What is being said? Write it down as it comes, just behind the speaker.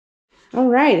All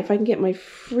right, if I can get my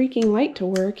freaking light to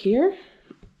work here.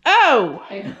 Oh!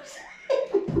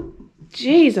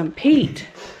 Jeez, I'm Pete.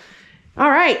 All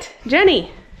right,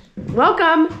 Jenny,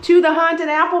 welcome to the haunted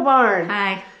apple barn.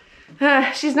 Hi.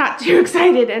 She's not too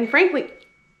excited, and frankly,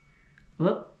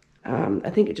 Whoop. I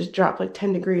think it just dropped like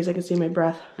 10 degrees. I can see my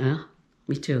breath. Yeah,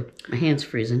 me too. My hand's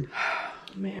freezing. Oh,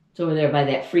 man. It's over there by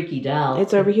that freaky doll.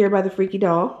 It's over here by the freaky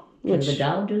doll. Can the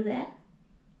doll do that?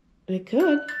 It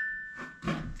could.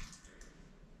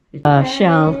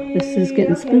 Shell, this is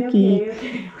getting spooky.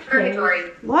 Okay. Purgatory.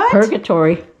 What?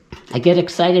 Purgatory. I get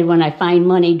excited when I find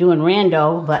money doing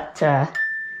rando, but,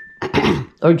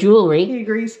 or jewelry. He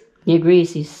agrees. He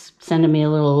agrees. He's sending me a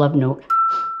little love note.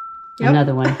 Yep.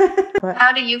 Another one.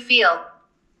 How do you feel?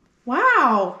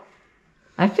 Wow.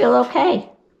 I feel okay.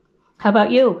 How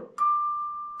about you?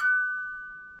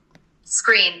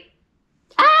 Screen.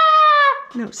 Ah!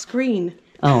 No, screen.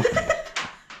 Oh.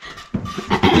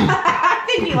 I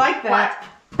think he liked that.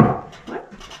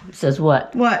 What? It says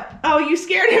what? What? Oh, you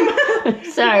scared him.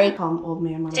 Sorry. Call him old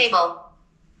man. Mama. Table.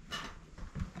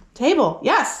 Table.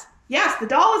 Yes. Yes, the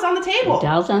doll is on the table. The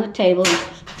doll's on the table.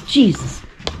 Jesus.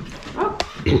 Oh.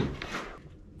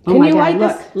 Oh Can my you God, light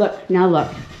look, this? look, now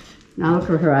look. Now look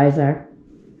where her eyes are.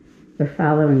 They're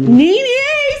following me. Needy!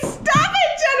 Stop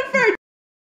it, Jennifer!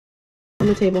 On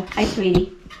the table. Hi,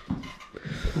 sweetie.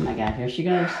 Oh my God, here she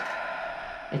goes.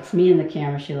 It's me in the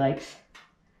camera she likes.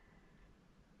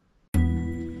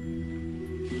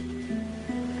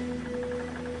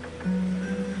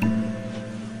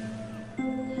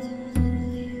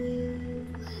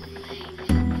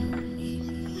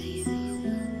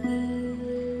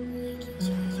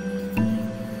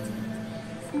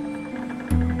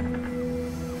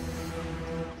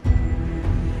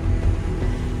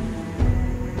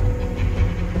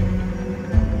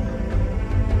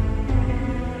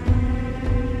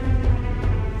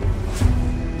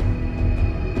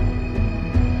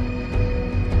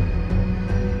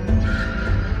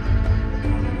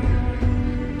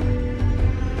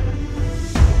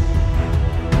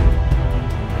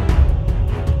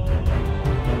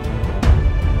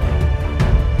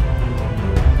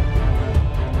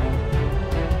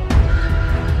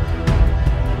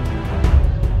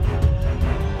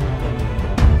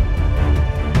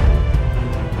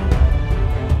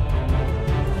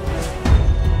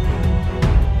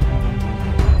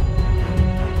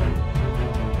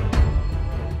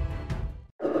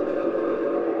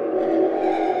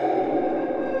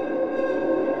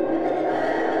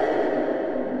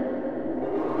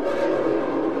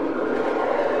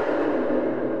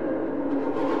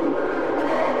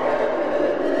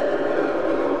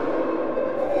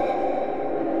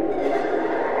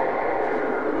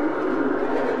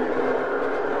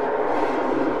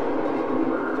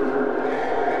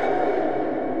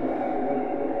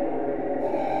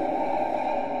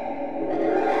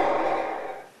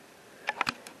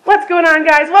 What's going on,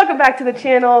 guys? Welcome back to the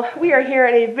channel. We are here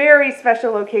at a very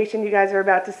special location you guys are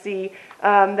about to see.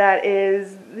 That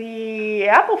is the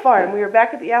apple farm. We are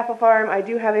back at the apple farm. I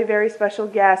do have a very special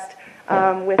guest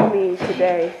with me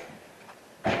today.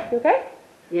 You okay?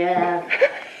 Yeah.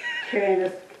 Carrying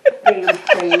this damn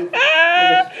thing.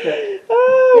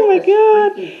 Oh my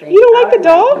God. You don't like the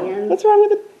doll? What's wrong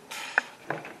with it?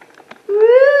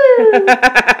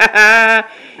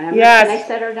 Yes. Can I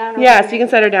set her down? Yes, you can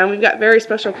set her down. We've got very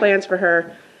special plans for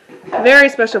her. Very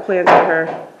special plans for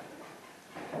her.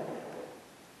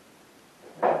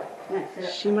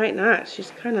 She might not.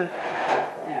 She's kind of...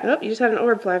 Oh, you just had an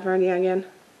overfly for you again.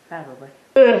 Probably.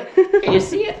 Can you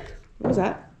see it? What was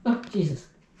that? Oh, Jesus.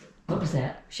 What was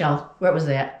that? Shell, what was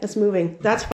that? That's moving.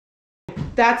 That's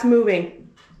moving.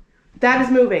 That is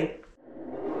moving.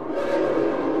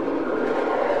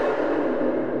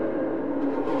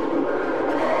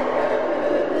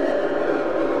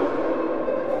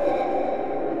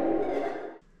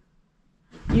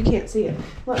 You can't see it.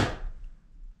 Look.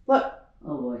 Look.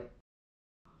 Oh boy.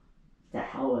 The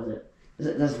hell was it? Is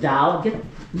it this doll?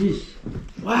 Yeesh.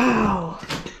 Wow.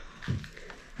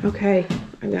 Okay.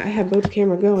 I have both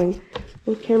cameras going.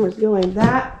 Both cameras going.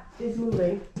 That is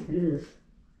moving. It is.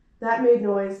 That made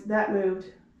noise. That moved.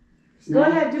 Go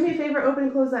ahead. Do me a favor. Open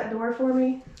and close that door for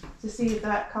me to see if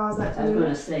that caused that to I was move.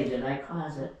 going to say, did I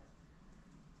cause it?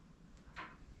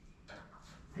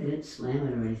 I didn't slam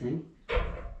it or anything.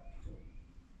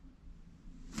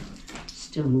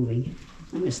 Still moving.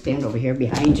 I'm going to stand over here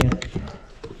behind you.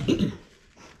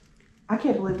 I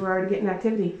can't believe we're already getting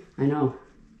activity. I know.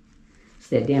 It's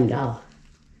that damn doll.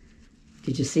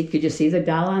 Could you see the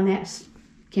doll on that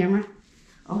camera?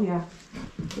 Oh yeah.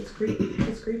 It's creepy.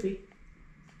 It's creepy.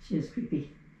 She is creepy.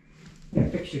 Here,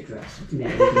 fix your dress.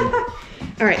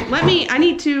 All right, I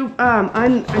need to,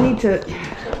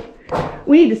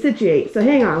 we need to situate, so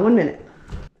hang on 1 minute.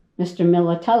 Mr.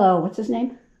 Militello, what's his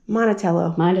name?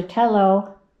 Monticello.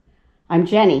 Monticello. I'm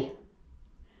Jenny.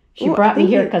 She Ooh, brought me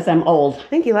here because I'm old. I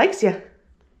think he likes you.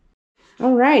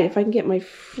 All right, if I can get my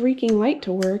freaking light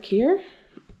to work here.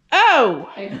 Oh!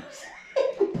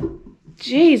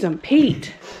 Jeez, I'm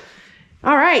Pete.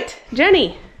 All right,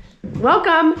 Jenny,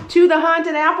 welcome to the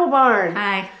haunted apple barn.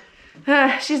 Hi.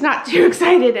 She's not too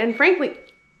excited, and frankly...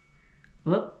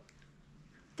 Whoop.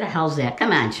 The hell's that?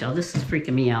 Come on, Shell. This is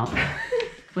freaking me out.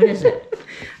 What is it?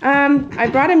 I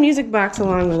brought a music box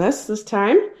along with us this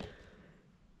time.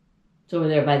 It's over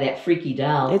there by that freaky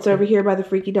doll. It's over here by the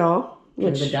freaky doll.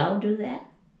 Can the doll do that?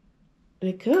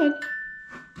 It could.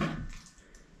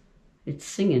 It's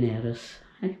singing at us.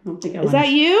 I don't think I Is that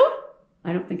you?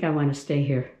 I don't think I want to stay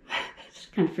here. It's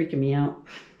kind of freaking me out.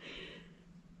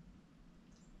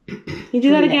 You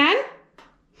do that again?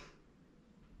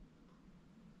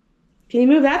 Can you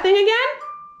move that thing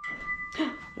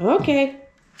again? Okay.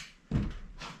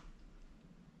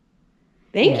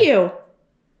 Thank you.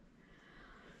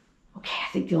 Okay,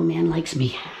 I think the old man likes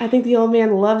me. I think the old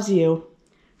man loves you.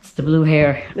 It's the blue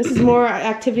hair. This is more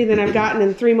activity than I've gotten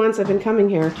in 3 months I've been coming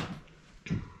here.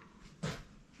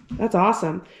 That's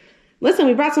awesome. Listen,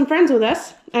 we brought some friends with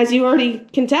us. As you already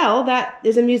can tell, that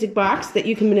is a music box that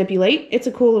you can manipulate. It's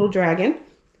a cool little dragon.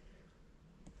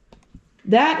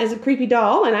 That is a creepy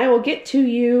doll, and I will get to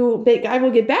you. I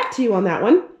will get back to you on that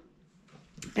one.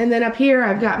 And then up here,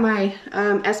 I've got my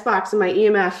S-Box and my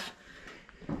EMF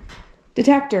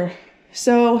detector.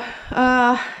 So,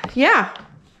 yeah.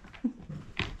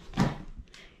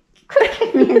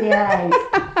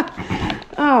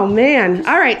 Oh man!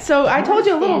 All right, so I told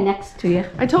you a little. Next to you.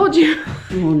 I told you.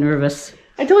 I'm a little nervous.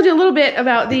 I told you a little bit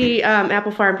about the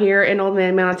apple farm here in Old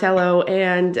Man Monticello,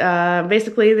 and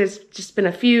basically there's just been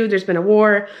a feud. There's been a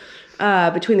war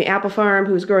between the apple farm,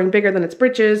 who's growing bigger than its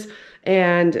britches,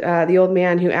 and the old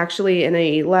man who actually, in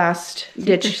a last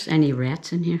ditch. There's any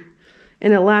rats in here?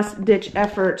 In a last-ditch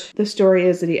effort, the story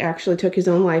is that he actually took his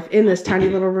own life in this tiny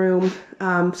little room,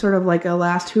 sort of like a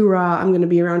last hoorah, I'm going to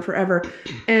be around forever.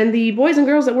 And the boys and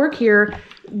girls that work here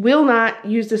will not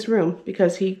use this room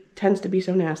because he tends to be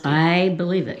so nasty. I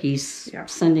believe it. He's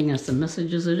sending us a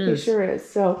message as it is. He sure is.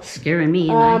 So scaring me.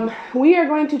 We are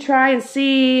going to try and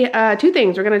see 2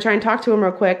 things. We're going to try and talk to him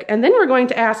real quick, and then we're going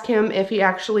to ask him if he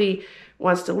actually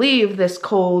wants to leave this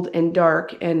cold and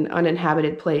dark and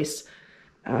uninhabited place.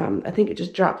 I think it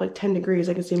just dropped like 10 degrees.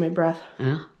 I can see my breath.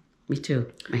 Yeah, me too.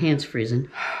 My hand's freezing.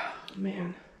 Oh,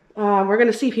 man. We're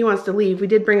going to see if he wants to leave. We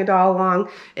did bring a doll along.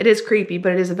 It is creepy,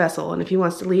 but it is a vessel. And if he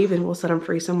wants to leave, then we'll set him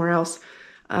free somewhere else.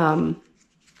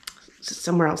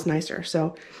 Somewhere else nicer.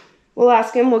 So we'll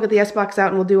ask him. We'll get the S-Box out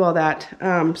and we'll do all that.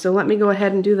 So let me go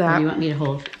ahead and do that. What do you want me to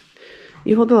hold?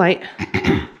 You hold the light.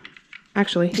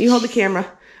 Actually, you hold the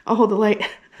camera. I'll hold the light.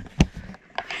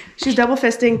 She's double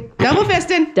fisting. Double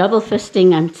fisting. Double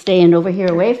fisting. I'm staying over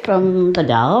here away from the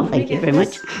doll. Thank you very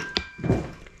much.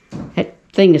 That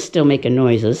thing is still making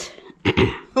noises.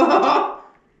 Okay,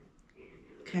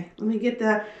 let me get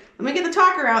the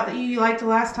talker out that you liked the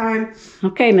last time.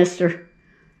 Okay, mister.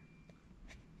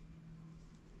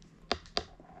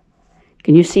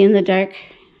 Can you see in the dark?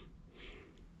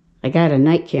 I got a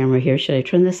night camera here. Should I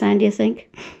turn this on, do you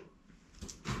think?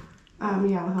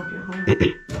 Yeah, I'll help you. Hold on.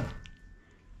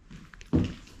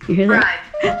 You hear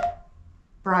that?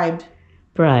 Bribed.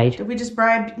 Bride. Did we just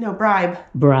bribe? No, bribe.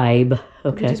 Bribe. Did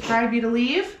Okay. we just bribe you to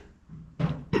leave?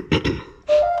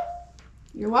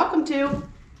 You're welcome to.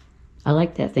 I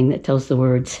like that thing that tells the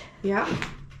words. Yeah.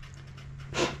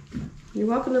 You're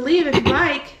welcome to leave if you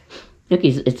like. Look,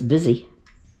 it's busy.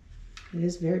 It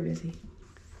is very busy.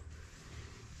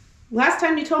 Last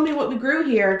time you told me what we grew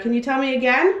here. Can you tell me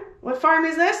again? What farm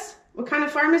is this? What kind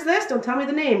of farm is this? Don't tell me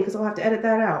the name because I'll have to edit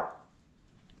that out.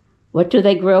 What do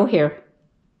they grow here?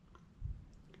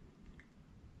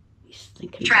 He's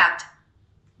thinking. Trapped.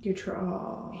 You're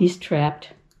He's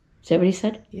trapped. Is that what he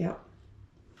said? Yeah.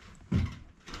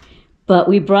 But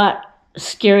we brought a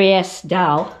scary ass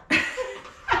doll.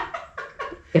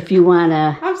 If you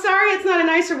wanna. I'm sorry it's not a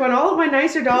nicer one. All of my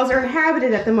nicer dolls are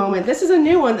inhabited at the moment. This is a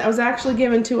new one that was actually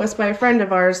given to us by a friend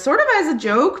of ours, sort of as a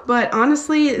joke, but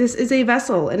honestly, this is a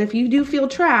vessel. And if you do feel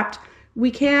trapped, we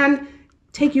can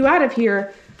take you out of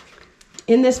here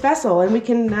in this vessel, and we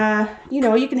can, you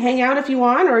know, you can hang out if you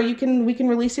want, or we can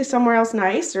release you somewhere else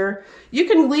nice, or you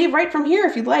can leave right from here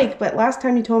if you'd like. But last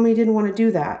time you told me you didn't want to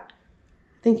do that.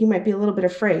 I think you might be a little bit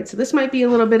afraid. So this might be a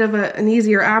little bit of an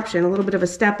easier option, a little bit of a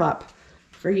step up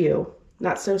for you.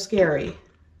 Not so scary.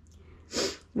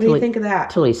 What do you think of that?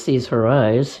 Till he sees her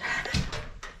eyes.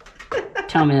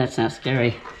 Tell me that's not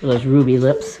scary. Those ruby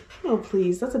lips. Oh,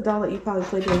 please. That's a doll that you probably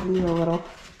played with when you were little.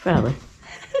 Probably.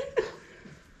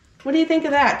 What do you think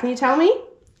of that? Can you tell me?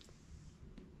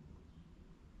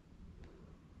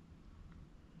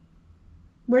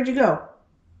 Where'd you go?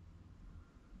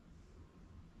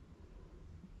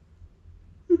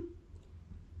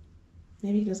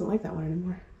 Maybe he doesn't like that one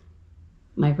anymore.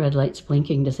 My red light's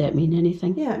blinking. Does that mean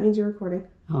anything? Yeah, it means you're recording.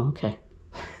 Oh, okay.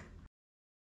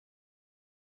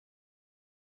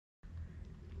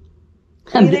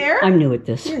 Are you there? I'm new at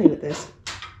this. You're new at this.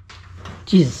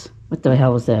 Jesus, what the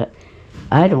hell was that?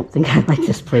 I don't think I like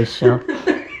this place, Shell.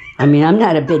 I mean, I'm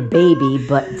not a big baby,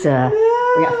 but we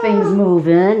got things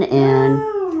moving,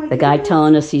 and the guy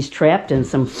telling us he's trapped in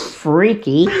some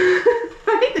freaky...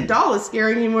 I think the doll is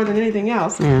scaring me more than anything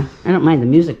else. Yeah, I don't mind the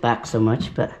music box so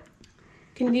much, but...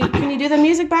 Can you do the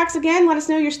music box again? Let us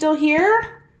know you're still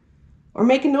here? Or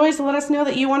make a noise to let us know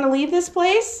that you want to leave this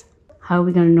place? How are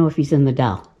we going to know if he's in the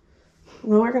doll?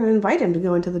 Well, we're going to invite him to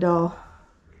go into the doll.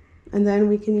 And then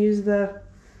we can use the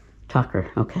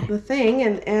Talker, okay. the thing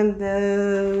and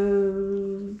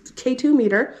the K2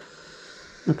 meter.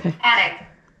 Okay. Attic.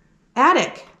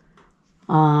 Attic.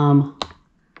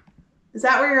 Is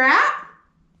that where you're at?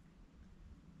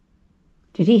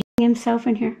 Did he hang himself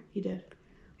in here? He did.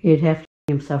 He'd have to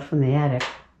hang himself from the attic.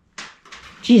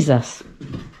 Jesus.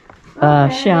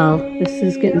 Shell, this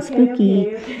is getting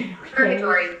spooky. Okay.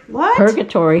 Purgatory. What?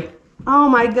 Purgatory. Oh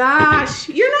my gosh.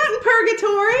 You're not in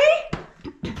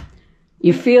purgatory?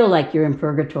 You feel like you're in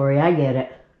purgatory. I get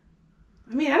it.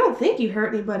 I mean, I don't think you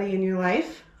hurt anybody in your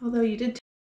life. Although you did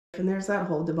and there's that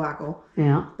whole debacle.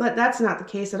 Yeah. But that's not the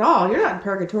case at all. You're not in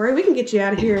purgatory. We can get you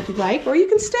out of here if you'd like, or you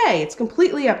can stay. It's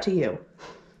completely up to you.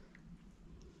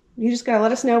 You just gotta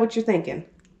let us know what you're thinking.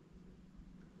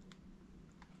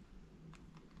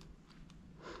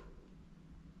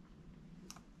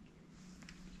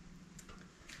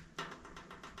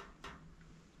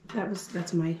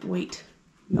 That's my weight.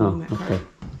 Oh, moving that okay.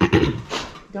 cart.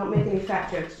 Don't make any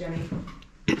fat jokes, Jenny.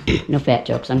 No fat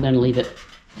jokes. I'm going to leave it.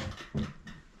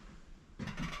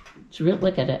 It's real.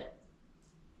 Look at it.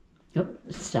 Oh,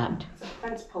 it stopped. It's a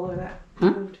fence puller that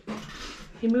Huh? moved.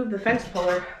 He moved the fence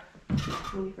puller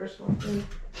when he first walked in.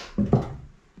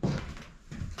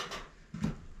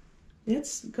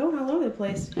 It's going all over the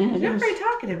place. Yeah, it He's not is. very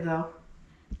talkative though.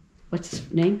 What's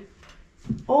his name?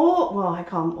 Well, I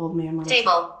call him old man.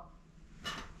 Table.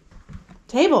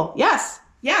 Table. Yes.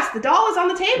 Yes, the doll is on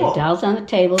the table. The doll's on the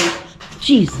table.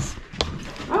 Jesus.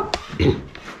 Oh,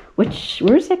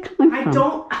 Where's that coming I from?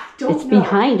 don't It's know.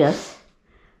 behind us.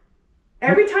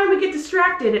 Every time we get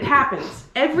distracted, it happens.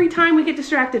 Every time we get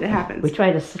distracted, it happens. We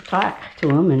try to talk to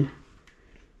him and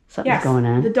something's Yes, going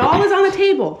on. the doll is on the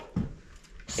table.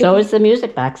 So is the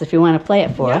music box if you want to play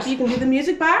it for Yep, us. you can do the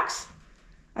music box.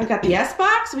 I've got the S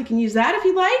box. We can use that if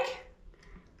you'd like.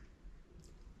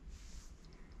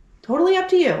 Totally up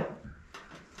to you.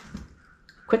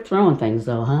 Quit throwing things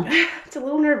though, huh? It's a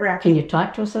little nerve-wracking. Can you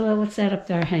talk to us a little? What's that up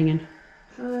there hanging?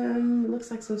 It looks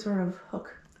like some sort of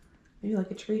hook. Maybe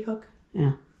like a tree hook.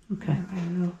 Yeah, okay. I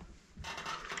don't know.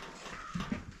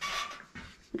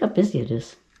 Look how busy it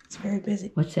is. It's very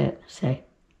busy. What's that say?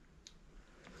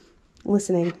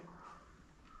 Listening.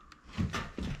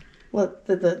 Well,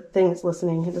 the thing is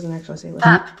listening. It doesn't actually say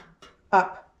listening. Up.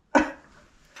 Up.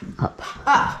 Up.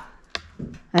 Up.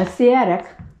 That's the attic.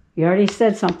 You already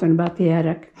said something about the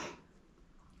attic.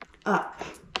 Up.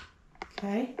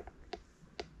 Okay.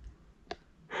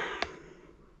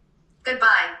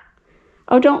 Goodbye.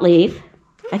 Oh, don't leave.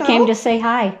 I Okay. came to say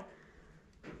hi.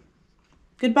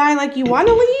 Goodbye like you want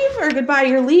to leave, or goodbye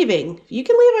you're leaving? You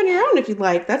can leave on your own if you'd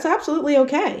like. That's absolutely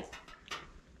okay.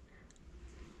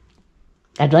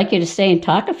 I'd like you to stay and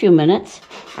talk a few minutes.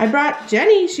 I brought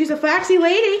Jenny. She's a foxy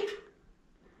lady.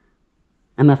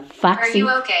 I'm a Are foxy. you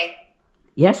okay?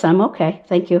 Yes, I'm okay.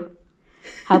 Thank you.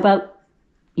 How about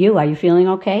you? Are you feeling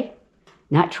okay?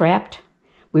 Not trapped?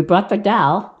 We brought the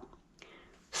doll.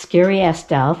 Scary ass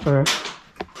doll for...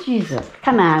 Jesus.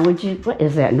 Come on, would you... What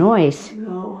is that noise?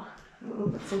 No. I don't know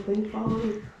if that's something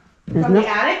falling There's from no... the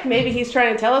attic. Maybe he's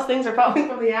trying to tell us things are falling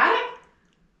from the attic.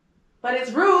 But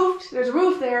it's roofed. There's a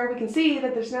roof there. We can see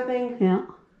that there's nothing. Yeah.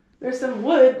 There's some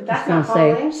wood, but that's I not was gonna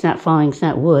say, falling. it's not falling, it's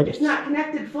not wood. It's not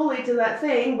connected fully to that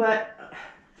thing, but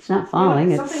It's not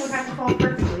falling. something would It's... have to fall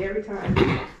perfectly every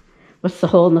time. What's the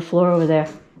hole in the floor over there?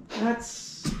 That's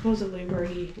supposedly where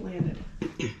he landed.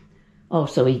 Oh,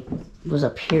 so he was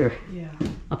up here, Yeah.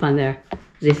 up on there.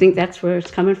 Do you think that's where it's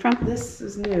coming from? This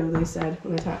is new, they said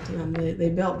when I talked to them. They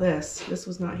built this. This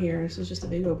was not here. This was just a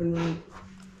big open room.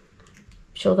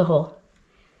 Show the hole.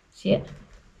 See it?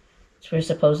 It's where he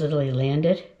supposedly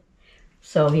landed.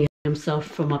 So he hung himself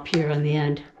from up here on the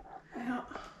end. Yeah.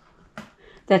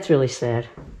 That's really sad.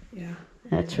 Yeah.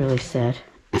 That's really sad.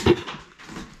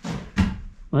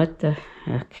 What the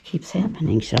heck keeps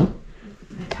happening, Shell?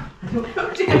 I don't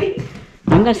know, Jenny.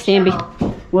 I'm gonna stand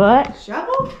What?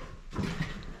 Shovel?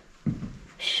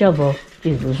 Shovel.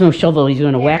 Jeez, there's no shovel he's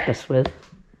gonna whack us with.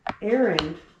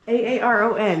 Aaron.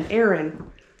 Aaron.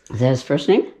 Aaron. Is that his first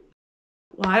name?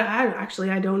 Well,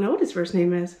 I don't know what his first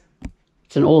name is.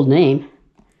 It's an old name.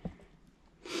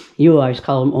 You always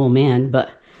call him old man, but...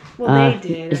 Well, they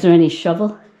did. Is there any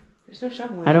shovel? There's no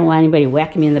shovel in I don't want anybody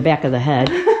whacking me in the back of the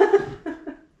head.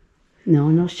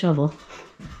 No shovel.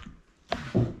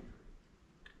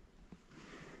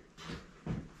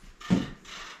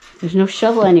 There's no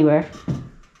shovel anywhere.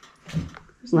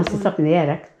 Unless it's up in the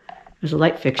attic. There's a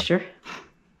light fixture.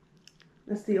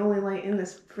 That's the only light in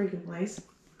this freaking place.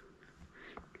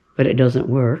 But it doesn't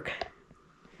work.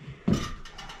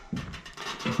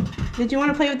 Did you want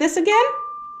to play with this again?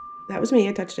 That was me.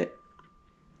 I touched it.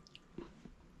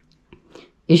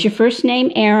 Is your first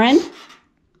name Aaron?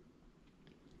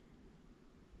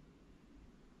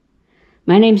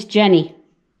 My name's Jenny.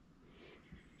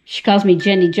 She calls me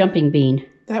Jenny Jumping Bean.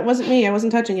 That wasn't me. I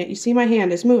wasn't touching it. You see my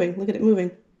hand. It's moving. Look at it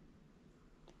moving.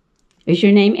 Is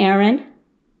your name Aaron?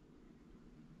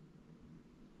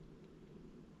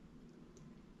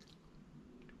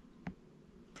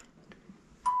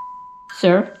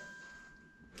 Sir?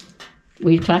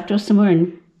 Will you talk to us some more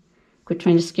and quit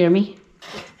trying to scare me?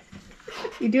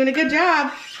 You're doing a good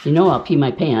job. You know I'll pee my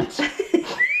pants.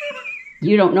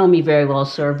 You don't know me very well,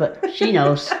 sir, but she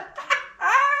knows.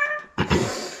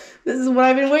 This is what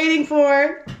I've been waiting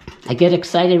for. I get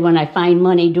excited when I find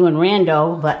money doing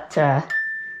rando, but,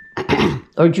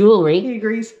 or jewelry. He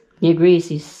agrees. He agrees.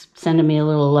 He's sending me a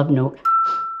little love note.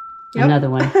 Yep. Another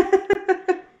one.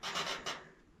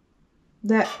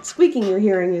 That squeaking you're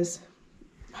hearing is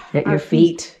at your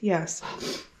feet. Yes.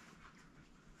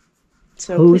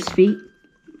 So whose feet?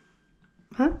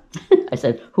 Huh? I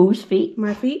said, whose feet?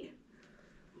 My feet?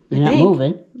 You're not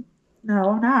moving.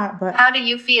 No, I'm not, but... How do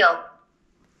you feel?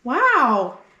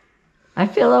 Wow. I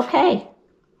feel okay.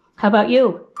 How about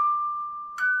you?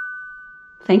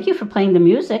 Thank you for playing the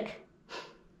music.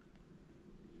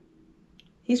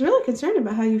 He's really concerned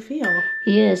about how you feel.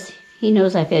 He is. He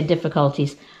knows I've had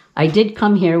difficulties. I did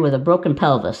come here with a broken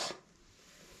pelvis,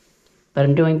 but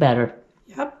I'm doing better.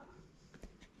 Yep.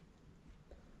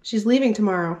 She's leaving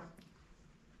tomorrow.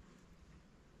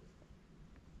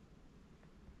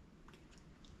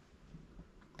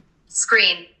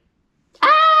 Screen.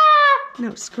 Ah!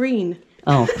 No, screen.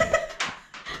 Oh.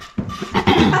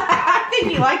 I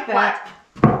think you like that.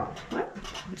 What?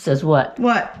 It says what?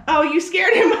 What? Oh, you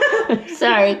scared him.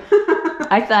 Sorry.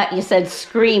 I thought you said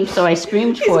scream, so I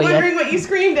screamed for you. He's wondering what you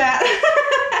screamed at.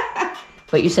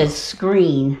 But you said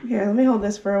screen. Here, let me hold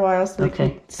this for a while so they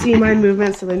can see my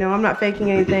movements so they know I'm not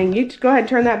faking anything. You just go ahead and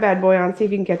turn that bad boy on, see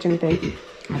if you can catch anything.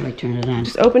 How do I turn it on?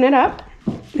 Just open it up.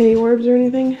 Any orbs or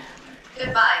anything?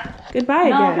 Goodbye. Goodbye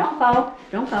No, again. don't go.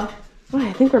 Don't go. Well,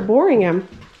 I think we're boring him.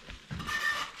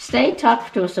 Stay,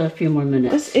 talk to us a few more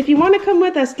minutes. If you want to come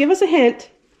with us, give us a hint.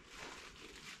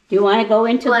 Do you want to go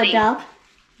into Bloody. the doll?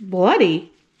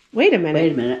 Bloody? Wait a minute.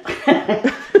 Wait a minute.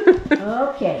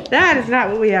 Okay. That is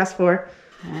not what we asked for.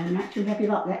 I'm not too happy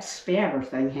about that spare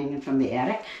thing hanging from the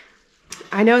attic.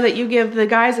 I know that you give the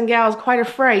guys and gals quite a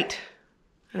fright,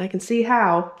 and I can see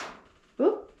how.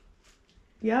 Oop.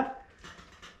 Yep.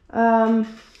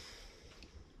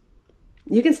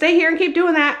 You can stay here and keep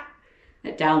doing that.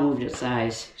 That doll moved its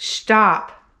eyes.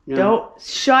 Stop. No. Don't.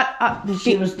 Shut up.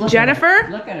 She was looking Jennifer?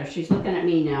 Look at her. She's looking at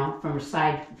me now from a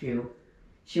side view.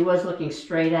 She was looking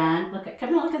straight on. Come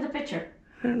and look at the picture.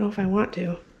 I don't know if I want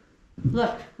to.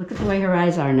 Look at the way her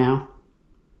eyes are now.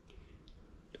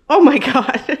 Oh my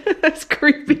God. That's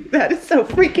creepy. That is so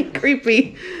freaking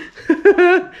creepy.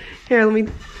 Here,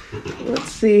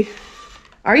 let's see.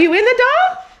 Are you in the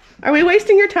doll? Are we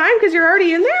wasting your time because you're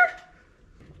already in there?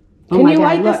 Oh my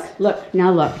God, look.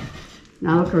 Now look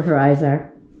where her eyes are.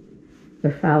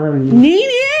 They're following me.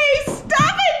 Nene,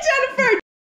 stop it, Jennifer!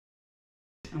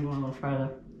 I'm going a little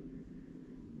farther.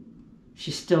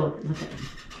 She's still, look at her.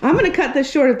 I'm going to cut this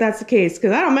short if that's the case,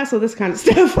 because I don't mess with this kind of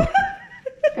stuff.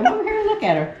 Come over here and look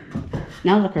at her.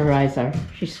 Now look where her eyes are.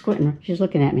 She's squinting. She's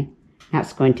looking at me. Not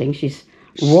squinting. She's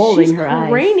rolling her eyes.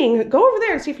 She's raining. Go over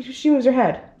there and see if she moves her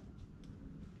head.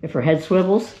 If her head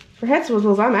swivels. If her head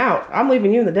swivels, I'm out. I'm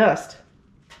leaving you in the dust.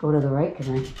 Go to the right,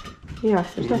 can I? Yeah,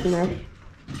 there's nothing there.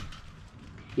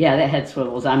 Yeah, that head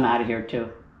swivels. I'm out of here too.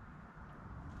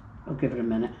 I'll give it a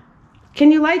minute.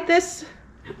 Can you light this?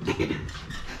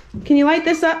 Can you light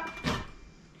this up?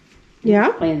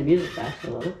 Yeah? Playing the music box a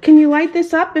little. Can you light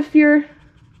this up if you're...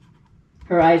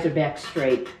 Her eyes are back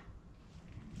straight.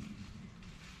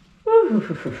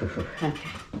 Okay.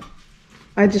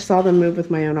 I just saw them move with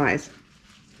my own eyes.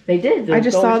 They did. I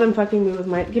just saw them fucking move with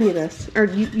my... Give me this. Or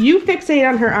you fixate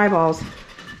on her eyeballs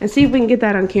and see if we can get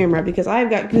that on camera because I've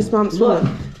got goosebumps. Look.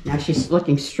 Now she's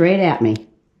looking straight at me.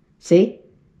 See?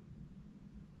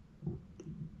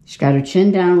 She's got her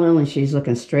chin down a little and she's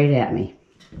looking straight at me.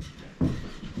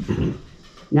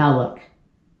 Now look.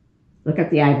 Look at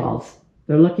the eyeballs.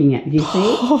 They're looking at me. Do you see?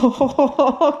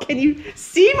 Oh, can you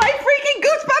see my freaking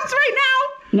goosebumps right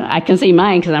now? No, I can see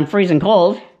mine because I'm freezing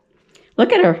cold.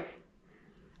 Look at her.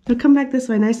 Now come back this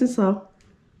way, nice and slow.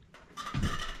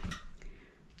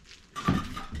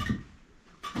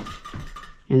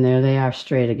 And there they are,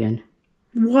 straight again.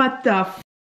 What the f...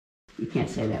 You can't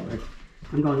say that word.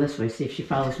 I'm going this way. See if she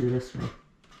follows me this way.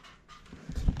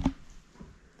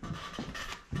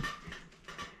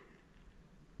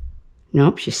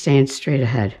 Nope, she's staying straight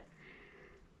ahead.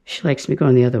 She likes me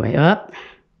going the other way. Up.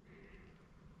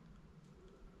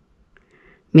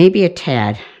 Maybe a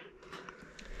tad.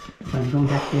 But I'm going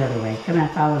back the other way. Come on,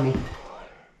 follow me.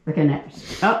 Looking at...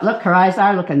 Oh, look, her eyes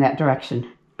are looking that direction.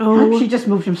 Oh. She just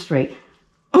moved them straight.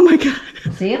 Oh my God.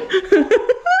 See it?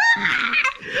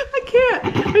 I can't.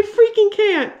 I freaking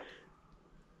can't.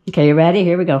 Okay, you ready?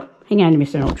 Here we go. Hang on to me,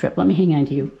 Mr. Old Trip. Let me hang on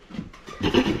to you.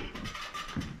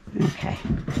 Okay.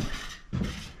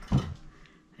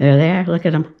 There they are. Look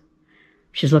at them.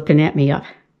 She's looking at me up.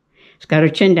 She's got her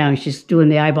chin down. She's doing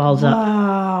the eyeballs up.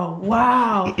 Wow.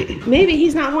 Wow. Maybe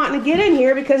he's not wanting to get in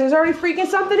here because there's already freaking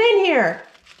something in here.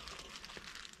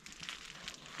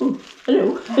 Ooh,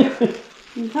 hello.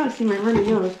 You can probably see my runny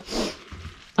nose.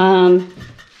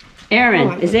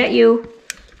 Aaron, is that you?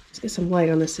 Let's get some light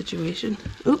on this situation.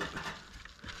 Oop.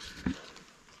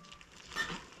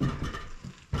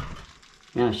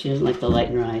 No, she doesn't like the light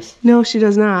in her eyes. No, she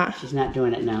does not. She's not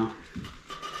doing it now.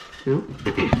 No,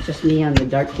 it's just me on the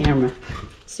dark camera.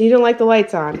 So you don't like the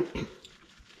lights on?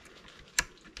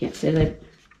 Can't say that.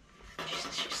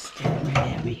 She's staring right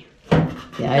at me.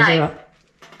 The eyes are up.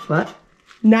 What?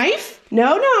 Knife?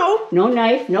 No, no. No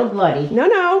knife, no bloody. No,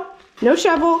 no. No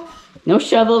shovel. No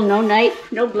shovel, no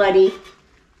knife, no bloody.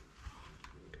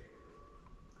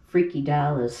 Freaky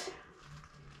dollars.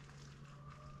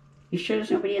 You sure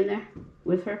there's nobody in there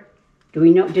with her? Do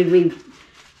we know? Did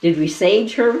we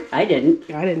sage her? I didn't.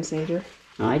 I didn't sage her.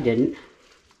 No, I didn't.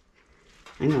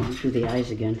 I'm gonna do the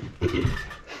eyes again.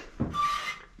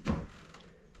 All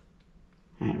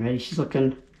right, ready? She's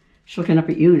looking up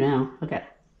at you now. Look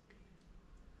at.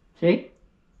 See?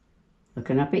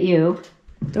 Looking up at you.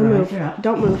 Don't move.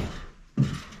 Don't move.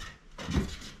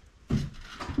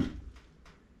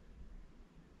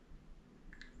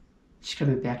 She's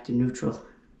coming back to neutral.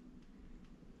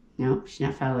 No, she's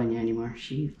not following you anymore.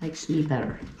 She likes me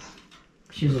better.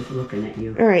 She's looking at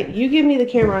you. All right, you give me the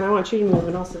camera and I want you to move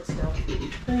and I'll sit still.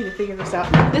 I need to figure this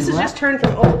out. This has just turned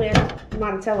from old man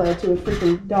Monticello to a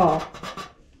freaking doll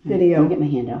video. Let me get my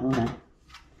hand out. Hold on.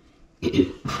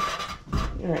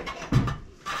 All right.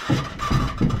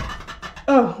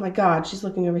 Oh my God, she's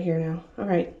looking over here now. All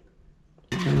right.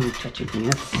 I don't want to touch anything.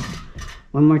 That's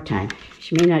one more time.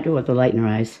 She may not do it with the light in her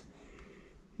eyes.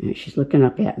 She's looking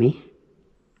up at me.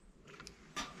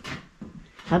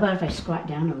 How about if I squat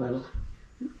down a little?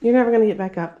 You're never going to get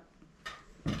back up.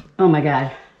 Oh my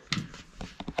God.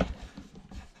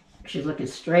 She's looking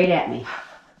straight at me.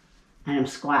 And I'm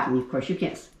squatting. Of course, you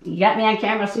can't. You got me on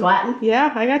camera squatting?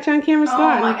 Yeah, I got you on camera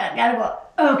squatting. Oh my God, gotta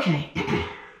go. Okay.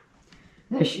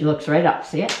 There she looks right up.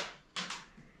 See it?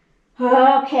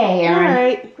 Okay, Aaron. All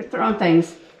right. We're throwing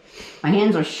things. My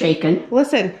hands are shaking.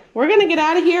 Listen, we're going to get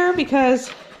out of here because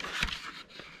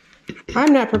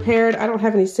I'm not prepared. I don't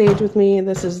have any sage with me.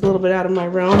 This is a little bit out of my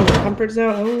realm, my comfort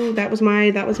zone. Oh, that was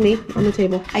me on the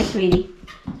table. Hi, sweetie.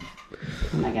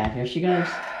 Oh my God, here she goes.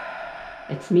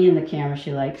 It's me in the camera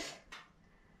she likes.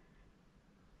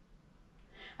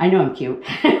 I know I'm cute.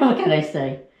 What can I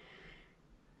say?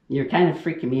 You're kind of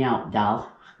freaking me out,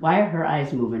 doll. Why are her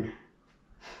eyes moving?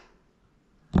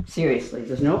 Seriously,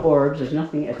 there's no orbs, there's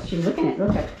nothing. She's looking at,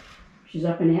 look at, she's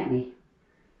up and at me.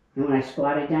 And when I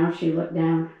squatted down, she looked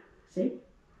down. See?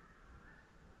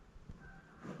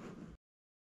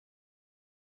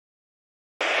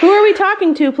 Who are we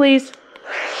talking to, please?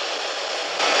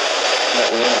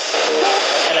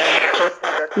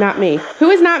 Not me. Who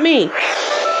is not me?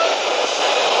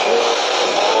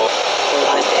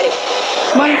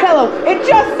 Monticello. It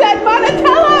just said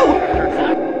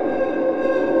Monticello!